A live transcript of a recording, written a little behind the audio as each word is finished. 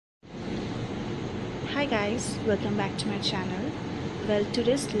Hi guys, welcome back to my channel. Well,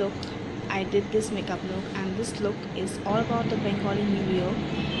 today's look, I did this makeup look, and this look is all about the Bengali New Year,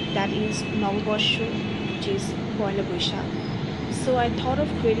 that is noboborsho, which is Pohela Boishakh. So I thought of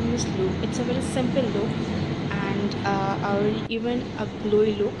creating this look. It's a very simple look and even a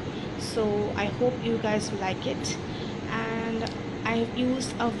glowy look. So I hope you guys will like it. And I have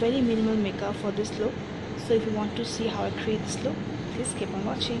used a very minimal makeup for this look. So if you want to see how I create this look, please keep on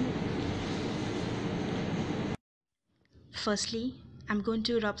watching. Firstly, I'm going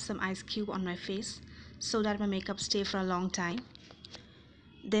to rub some ice cube on my face so that my makeup stay for a long time.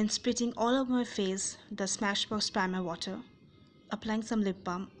 Then spritzing all over my face the Smashbox primer water, applying some lip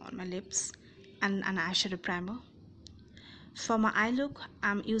balm on my lips and an eyeshadow primer. For my eye look,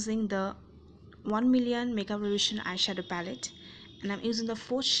 I'm using the 1 Million Makeup Revolution eyeshadow palette, and I'm using the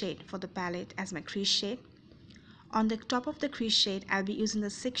 4th shade for the palette as my crease shade. On the top of the crease shade, I'll be using the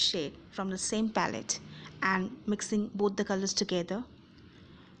 6th shade from the same palette and mixing both the colors together.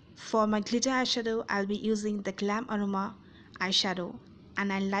 For my glitter eyeshadow, I'll be using the Glam Aroma eyeshadow,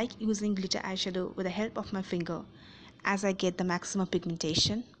 and I like using glitter eyeshadow with the help of my finger as I get the maximum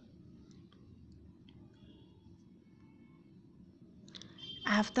pigmentation.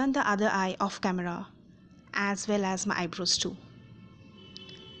 I have done the other eye off camera as well as my eyebrows too.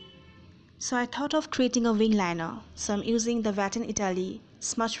 So I thought of creating a wing liner, so I'm using the Vat in Italy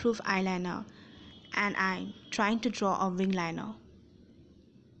smudgeproof eyeliner and I'm trying to draw a wing liner.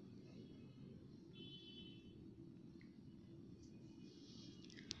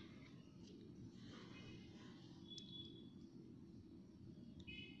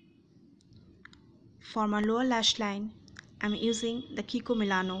 For my lower lash line, I'm using the Kiko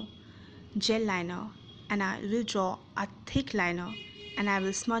Milano gel liner and I will draw a thick liner and I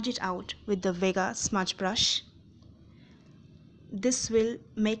will smudge it out with the Vega smudge brush. This will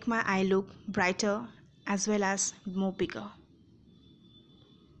make my eye look brighter as well as more bigger.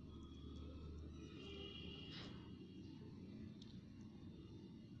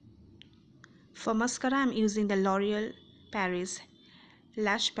 For mascara, I'm using the L'Oreal Paris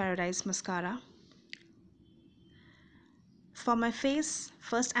Lash Paradise mascara. For my face,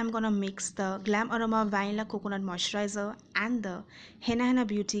 first I'm gonna mix the Glam Aroma Vanilla Coconut Moisturizer and the Henna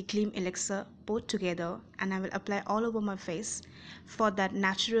Beauty Gleam Elixr both together, and I will apply all over my face for that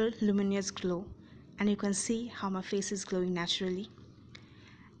natural luminous glow, and you can see how my face is glowing naturally.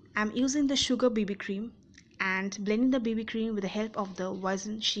 I'm using the Sugar BB Cream and blending the BB Cream with the help of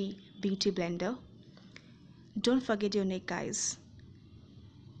the She Beauty Blender. Don't forget your neck, guys.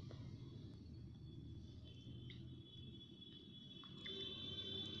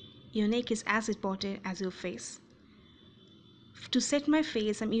 Your neck is as important as your face. To set my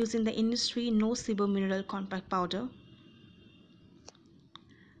face, I'm using the Innisfree No Sebum Mineral Compact Powder.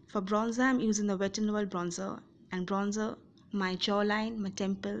 For bronzer, I'm using the Wet n Wild bronzer and bronzer my jawline, my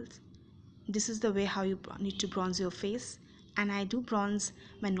temples. This is the way how you need to bronze your face, and I do bronze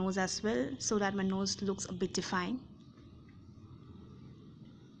my nose as well so that my nose looks a bit defined.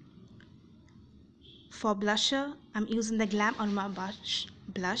 For blusher, I'm using the Glam Aroma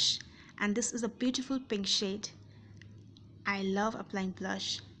blush, and this is a beautiful pink shade. I love applying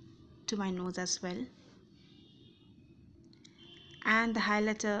blush to my nose as well. And the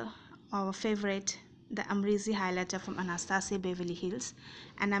highlighter, our favorite, the Amrezy highlighter from Anastasia Beverly Hills,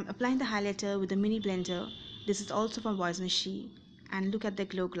 and I'm applying the highlighter with a mini blender. This is also from She, and look at the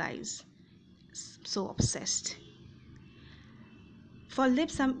glow glides. So obsessed. For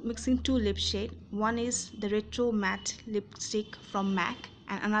lips, I'm mixing 2 lip shades. One is the Retro Matte Lipstick from MAC,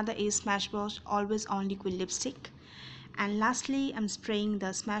 and another is Smashbox Always On Liquid Lipstick. And lastly, I'm spraying the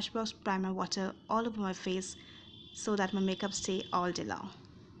Smashbox primer water all over my face so that my makeup stay all day long.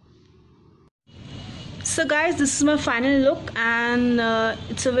 So guys, this is my final look, and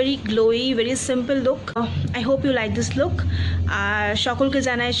it's a very glowy, very simple look. I hope you like this look. সকলকে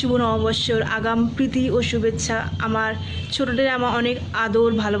জানাই শুভ নববর্ষর আগাম প্রীতি ও শুভেচ্ছা। আমার ছোটদের আমার অনেক আদর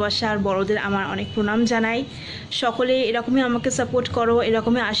ভালোবাসা, আর বড়দের আমার অনেক প্রণাম জানাই। সকলে এরকমই আমাকে সাপোর্ট করো,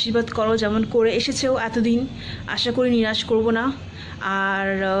 এরকমই আশীর্বাদ করো যেমন করে এসেছো এতদিন। আশা করি নিরাশ করব না। আর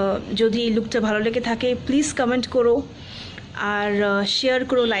যদি এই লুকটা ভালো লেগে থাকে প্লিজ কমেন্ট করো আর শেয়ার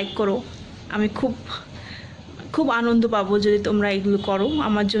করো, লাইক করো। আমি খুব আনন্দ পাবো যদি তোমরা এগুলো করো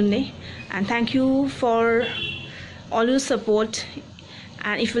আমার জন্য। And thank you for all your support,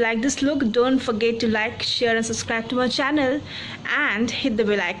 and if you like this look, don't forget to like, share and subscribe to my channel and hit the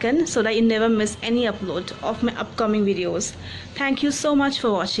bell icon so that you never miss any upload of my upcoming videos. Thank you so much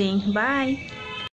for watching. Bye.